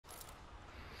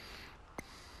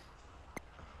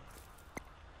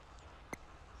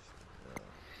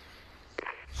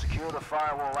Secure the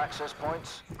firewall access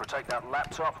points, protect that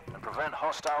laptop, and prevent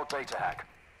hostile data hack.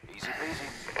 Easy peasy.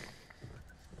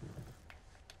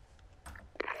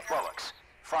 Bollocks.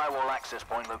 Firewall access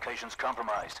point locations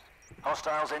compromised.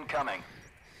 Hostiles incoming.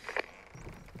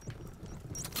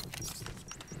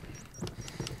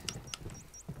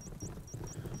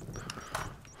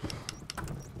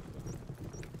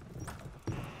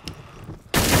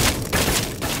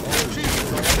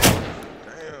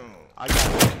 I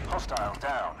got it. Hostile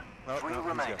down. Oh, 3 no,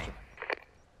 remaining.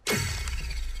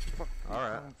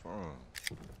 Alright.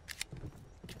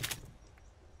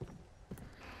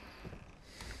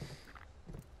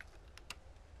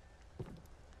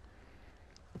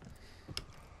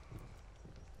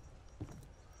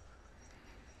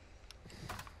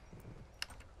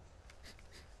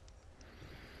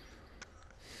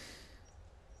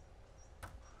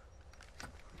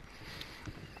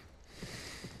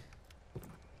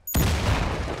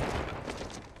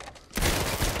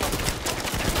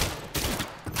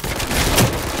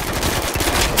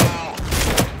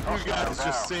 You guys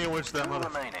just sandwiched that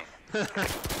motherfucker.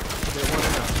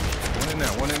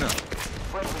 One in there.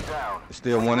 Friendly down. It's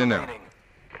still one in there. Remaining.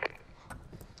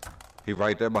 He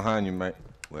right there behind you, mate.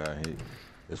 Well,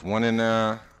 it's one in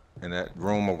there in that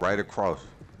room right across.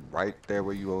 Right there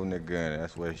where you holding that gun.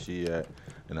 That's where she at.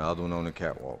 And the other one on the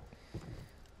catwalk.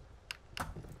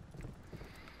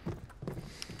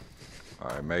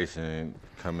 Alright, Mason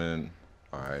coming.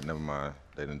 Alright, never mind.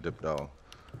 They done dipped off.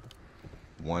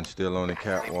 One still on the They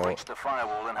catwalk. breached the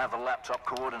firewall and have the laptop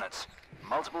coordinates.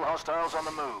 Multiple hostiles on the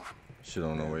move. She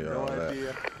don't know where No y'all at.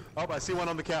 idea. Oh, I see one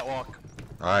on the catwalk.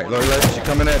 Alright, look, she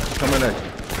coming at you.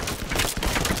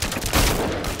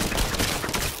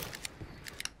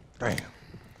 Damn.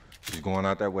 She's going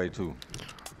out that way too.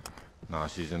 Nah,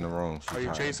 she's in the room. She's Are you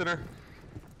hiding. chasing her?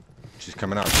 She's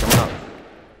coming out.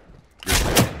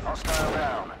 Hostile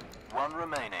down. 1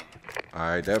 remaining.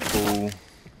 Alright, that fool.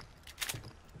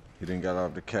 He didn't get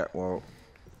off the catwalk.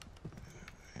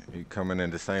 He coming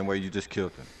in the same way you just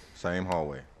killed him. Same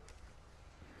hallway.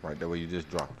 Right there where you just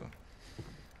dropped him.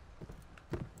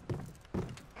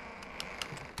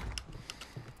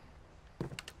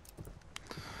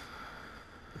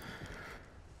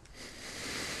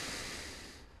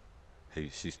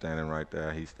 She's standing right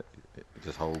there.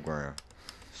 Just hold ground.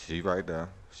 She right there.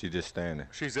 She just standing.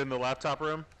 She's in the laptop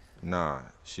room? Nah,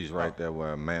 she's right there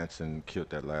where Manson killed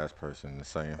that last person in the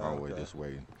same hallway, just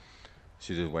waiting.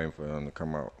 She's just waiting for them to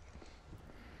come out.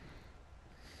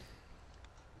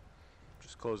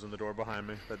 Just closing the door behind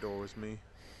me. That door was me.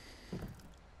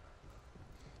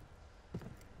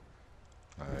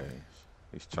 Alright.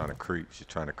 He's trying to creep. She's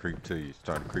trying to creep to you.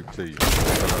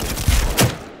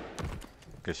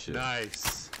 Good shit.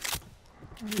 Nice.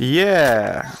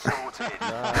 Yeah. Sorted.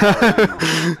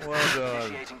 Well done.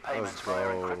 Initiating payments via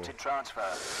encrypted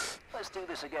transfer. Let's do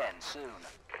this again soon.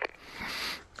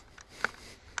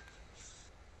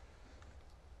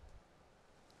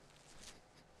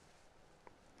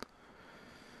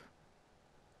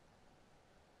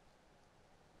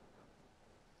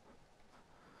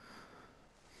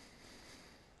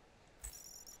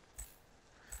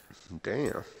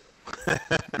 Damn.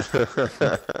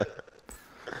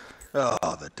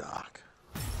 Oh, the doc.